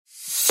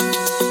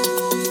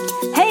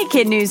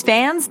Kid News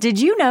fans,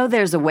 did you know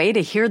there's a way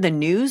to hear the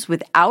news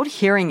without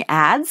hearing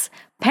ads?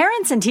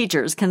 Parents and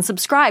teachers can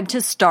subscribe to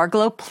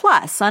Starglow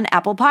Plus on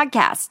Apple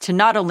Podcasts to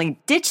not only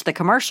ditch the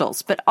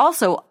commercials, but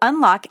also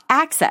unlock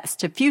access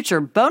to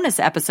future bonus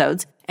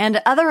episodes and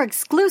other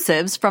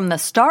exclusives from the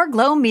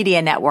Starglow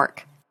Media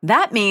Network.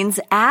 That means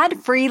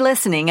ad-free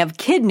listening of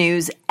kid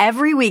news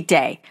every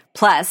weekday,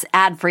 plus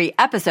ad-free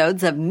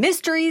episodes of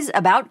mysteries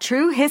about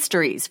true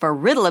histories for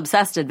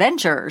riddle-obsessed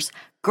adventurers,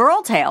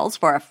 girl tales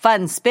for a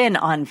fun spin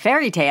on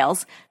fairy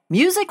tales,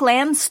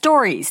 Musicland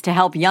stories to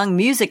help young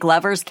music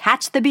lovers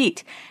catch the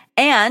beat,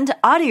 and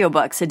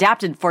audiobooks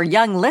adapted for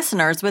young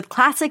listeners with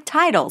classic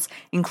titles,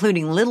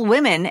 including Little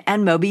Women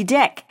and Moby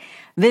Dick.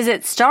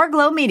 Visit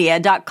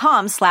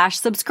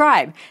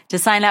starglowmedia.com/subscribe to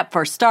sign up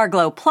for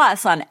Starglow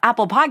Plus on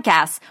Apple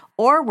Podcasts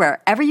or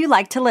wherever you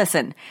like to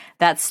listen.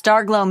 That's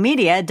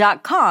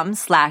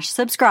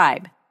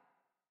starglowmedia.com/subscribe.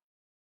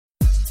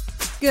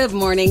 Good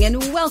morning and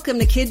welcome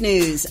to Kid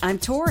News. I'm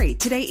Tori.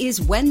 Today is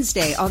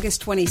Wednesday,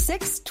 August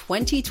 26,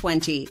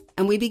 2020.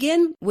 And we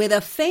begin with a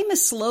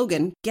famous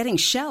slogan getting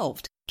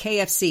shelved.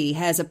 KFC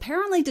has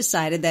apparently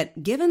decided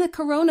that given the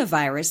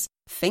coronavirus,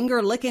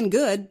 finger licking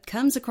good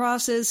comes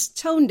across as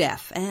tone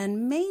deaf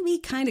and maybe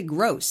kind of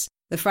gross.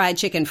 The fried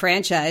chicken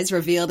franchise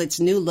revealed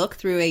its new look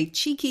through a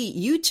cheeky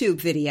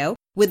YouTube video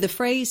with the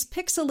phrase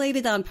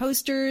pixelated on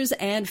posters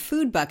and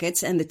food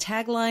buckets and the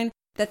tagline,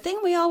 "The thing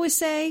we always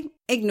say,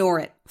 ignore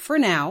it, for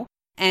now."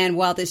 And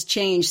while this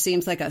change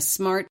seems like a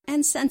smart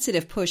and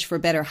sensitive push for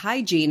better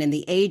hygiene in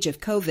the age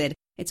of COVID,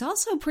 it's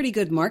also pretty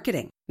good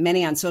marketing.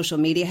 Many on social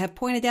media have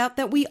pointed out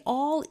that we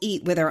all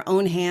eat with our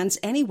own hands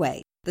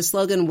anyway. The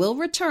slogan will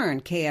return,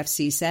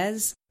 KFC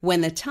says,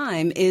 when the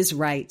time is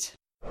right.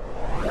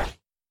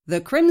 The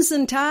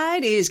Crimson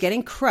Tide is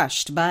getting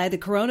crushed by the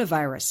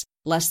coronavirus.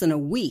 Less than a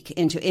week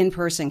into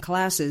in-person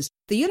classes,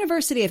 the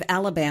University of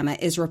Alabama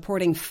is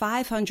reporting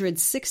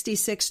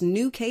 566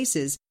 new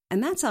cases,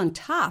 and that's on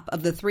top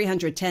of the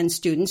 310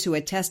 students who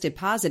had tested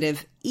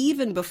positive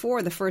even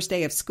before the first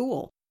day of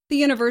school. The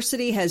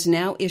university has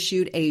now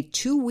issued a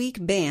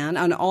 2-week ban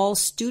on all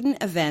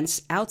student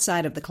events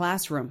outside of the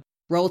classroom.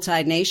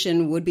 Rolltide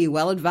Nation would be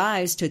well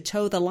advised to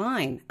toe the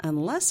line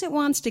unless it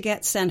wants to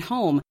get sent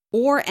home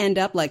or end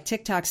up like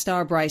TikTok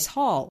star Bryce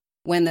Hall.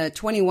 When the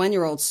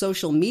 21-year-old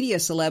social media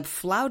celeb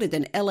flouted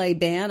an LA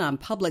ban on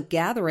public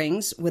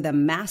gatherings with a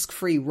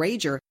mask-free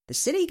rager, the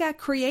city got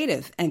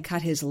creative and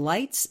cut his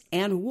lights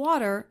and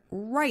water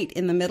right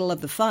in the middle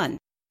of the fun.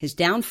 His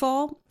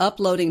downfall?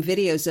 Uploading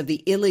videos of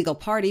the illegal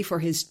party for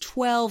his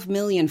 12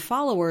 million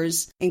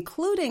followers,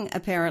 including,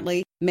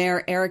 apparently,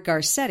 Mayor Eric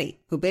Garcetti,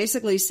 who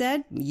basically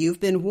said, "You've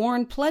been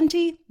warned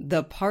plenty,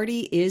 the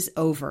party is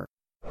over."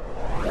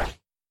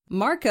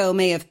 Marco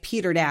may have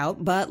petered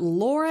out, but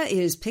Laura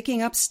is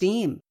picking up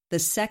steam. The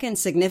second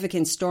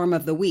significant storm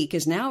of the week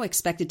is now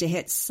expected to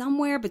hit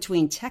somewhere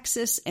between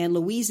Texas and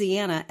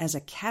Louisiana as a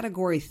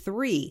Category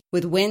 3,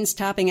 with winds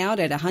topping out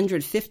at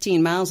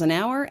 115 miles an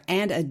hour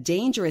and a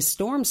dangerous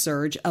storm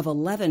surge of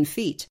 11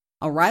 feet.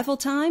 Arrival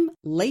time,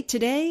 late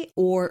today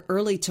or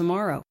early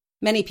tomorrow.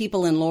 Many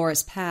people in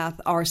Laura's path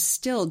are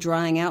still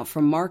drying out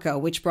from Marco,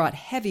 which brought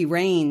heavy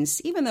rains,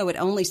 even though it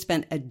only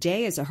spent a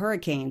day as a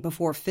hurricane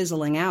before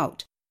fizzling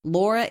out.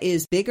 Laura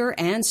is bigger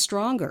and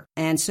stronger,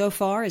 and so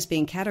far is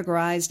being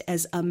categorized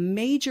as a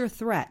major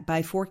threat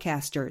by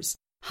forecasters.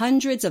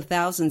 Hundreds of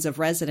thousands of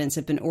residents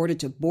have been ordered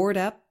to board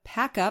up,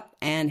 pack up,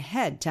 and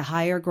head to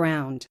higher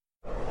ground.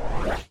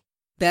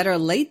 Better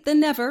late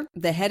than never.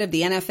 The head of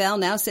the NFL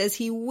now says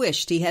he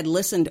wished he had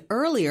listened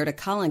earlier to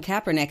Colin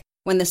Kaepernick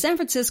when the San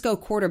Francisco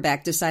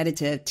quarterback decided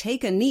to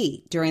take a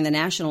knee during the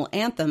national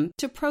anthem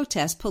to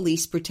protest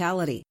police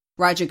brutality.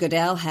 Roger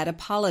Goodell had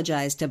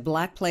apologized to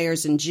black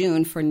players in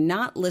June for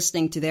not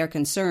listening to their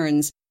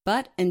concerns,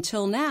 but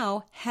until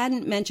now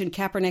hadn't mentioned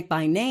Kaepernick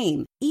by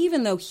name,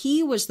 even though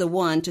he was the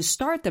one to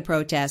start the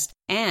protest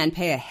and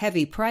pay a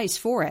heavy price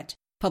for it.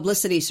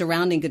 Publicity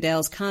surrounding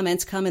Goodell's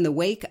comments come in the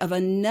wake of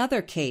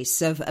another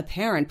case of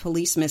apparent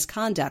police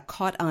misconduct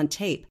caught on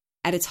tape.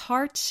 At its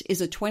heart is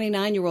a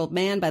 29-year-old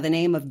man by the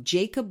name of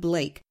Jacob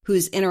Blake,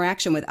 whose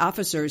interaction with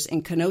officers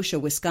in Kenosha,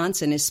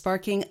 Wisconsin is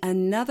sparking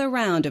another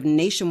round of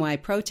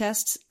nationwide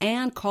protests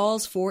and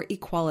calls for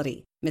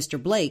equality.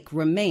 Mr. Blake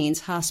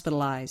remains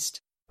hospitalized.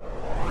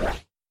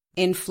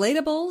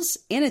 Inflatables,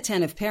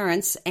 inattentive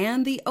parents,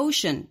 and the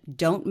ocean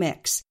don't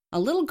mix. A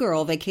little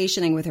girl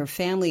vacationing with her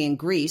family in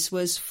Greece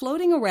was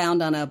floating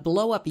around on a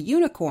blow-up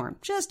unicorn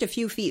just a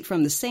few feet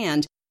from the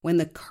sand when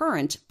the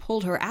current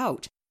pulled her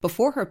out.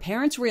 Before her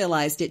parents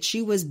realized it,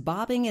 she was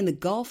bobbing in the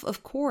Gulf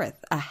of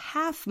Corinth, a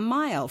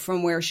half-mile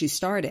from where she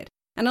started.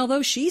 And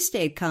although she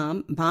stayed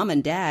calm, Mom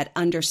and Dad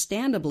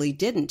understandably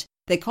didn't.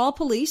 They called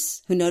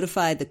police, who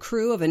notified the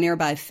crew of a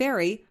nearby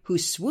ferry, who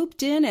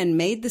swooped in and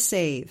made the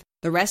save.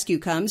 The rescue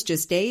comes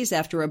just days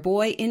after a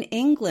boy in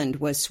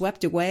England was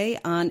swept away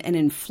on an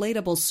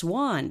inflatable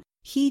swan.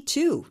 He,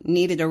 too,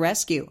 needed a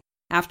rescue.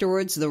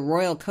 Afterwards, the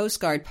Royal Coast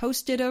Guard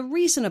posted a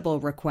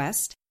reasonable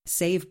request: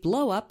 save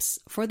blow-ups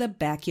for the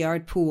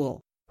backyard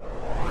pool.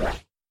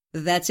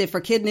 That's it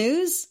for Kid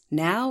News.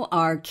 Now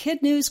our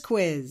Kid News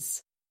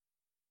quiz.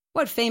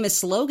 What famous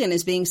slogan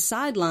is being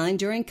sidelined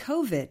during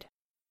COVID?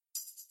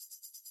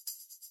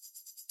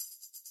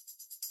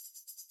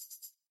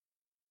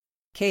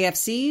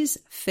 KFC's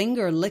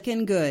Finger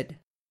Lickin' Good.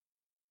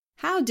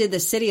 How did the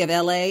city of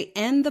LA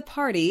end the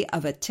party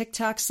of a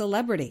TikTok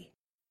celebrity?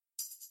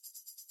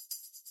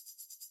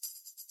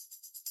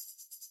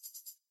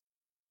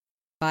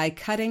 By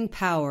cutting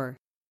power.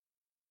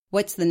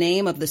 What's the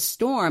name of the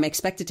storm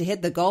expected to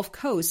hit the Gulf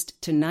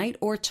Coast tonight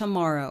or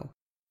tomorrow?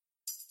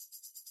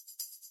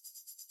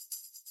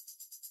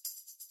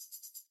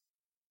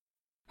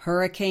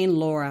 Hurricane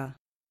Laura.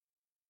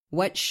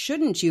 What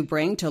shouldn't you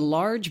bring to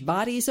large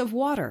bodies of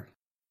water?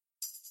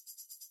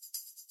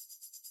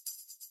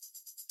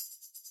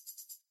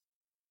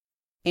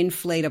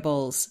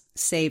 Inflatables.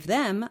 Save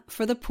them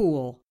for the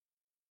pool.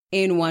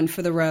 In One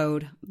for the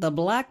Road, the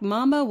Black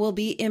Mamba will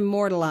be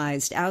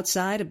immortalized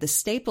outside of the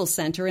Staples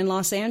Center in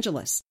Los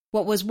Angeles.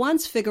 What was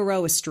once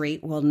Figueroa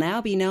Street will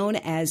now be known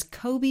as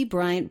Kobe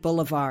Bryant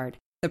Boulevard.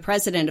 The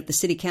president of the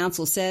city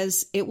council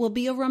says it will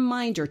be a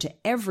reminder to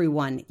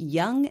everyone,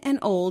 young and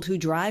old, who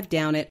drive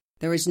down it,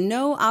 there is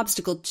no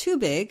obstacle too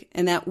big,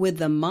 and that with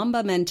the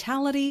Mamba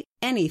mentality,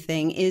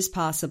 anything is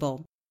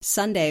possible.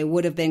 Sunday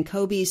would have been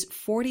Kobe's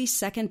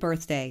 42nd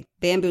birthday.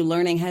 Bamboo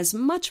Learning has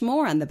much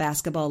more on the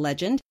basketball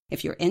legend.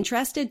 If you're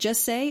interested,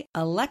 just say,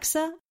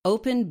 Alexa,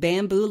 open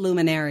Bamboo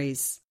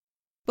Luminaries.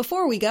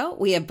 Before we go,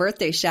 we have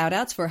birthday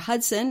shout-outs for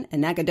Hudson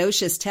in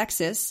Nacogdoches,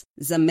 Texas,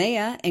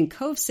 Zamea in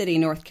Cove City,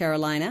 North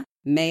Carolina,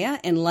 Maya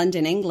in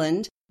London,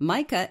 England,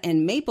 Micah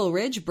in Maple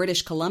Ridge,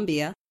 British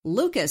Columbia,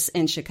 Lucas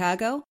in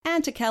Chicago,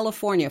 and to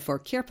California for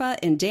Kirpa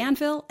in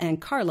Danville and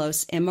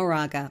Carlos in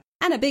Moraga.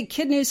 And a big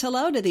Kid News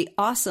hello to the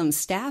awesome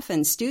staff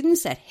and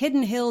students at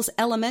Hidden Hills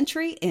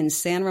Elementary in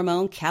San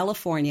Ramon,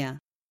 California.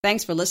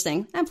 Thanks for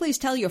listening, and please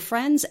tell your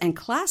friends and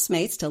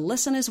classmates to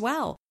listen as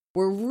well.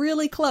 We're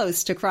really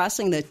close to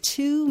crossing the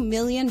 2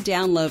 million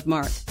download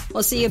mark.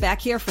 We'll see you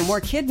back here for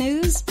more Kid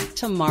News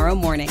tomorrow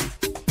morning.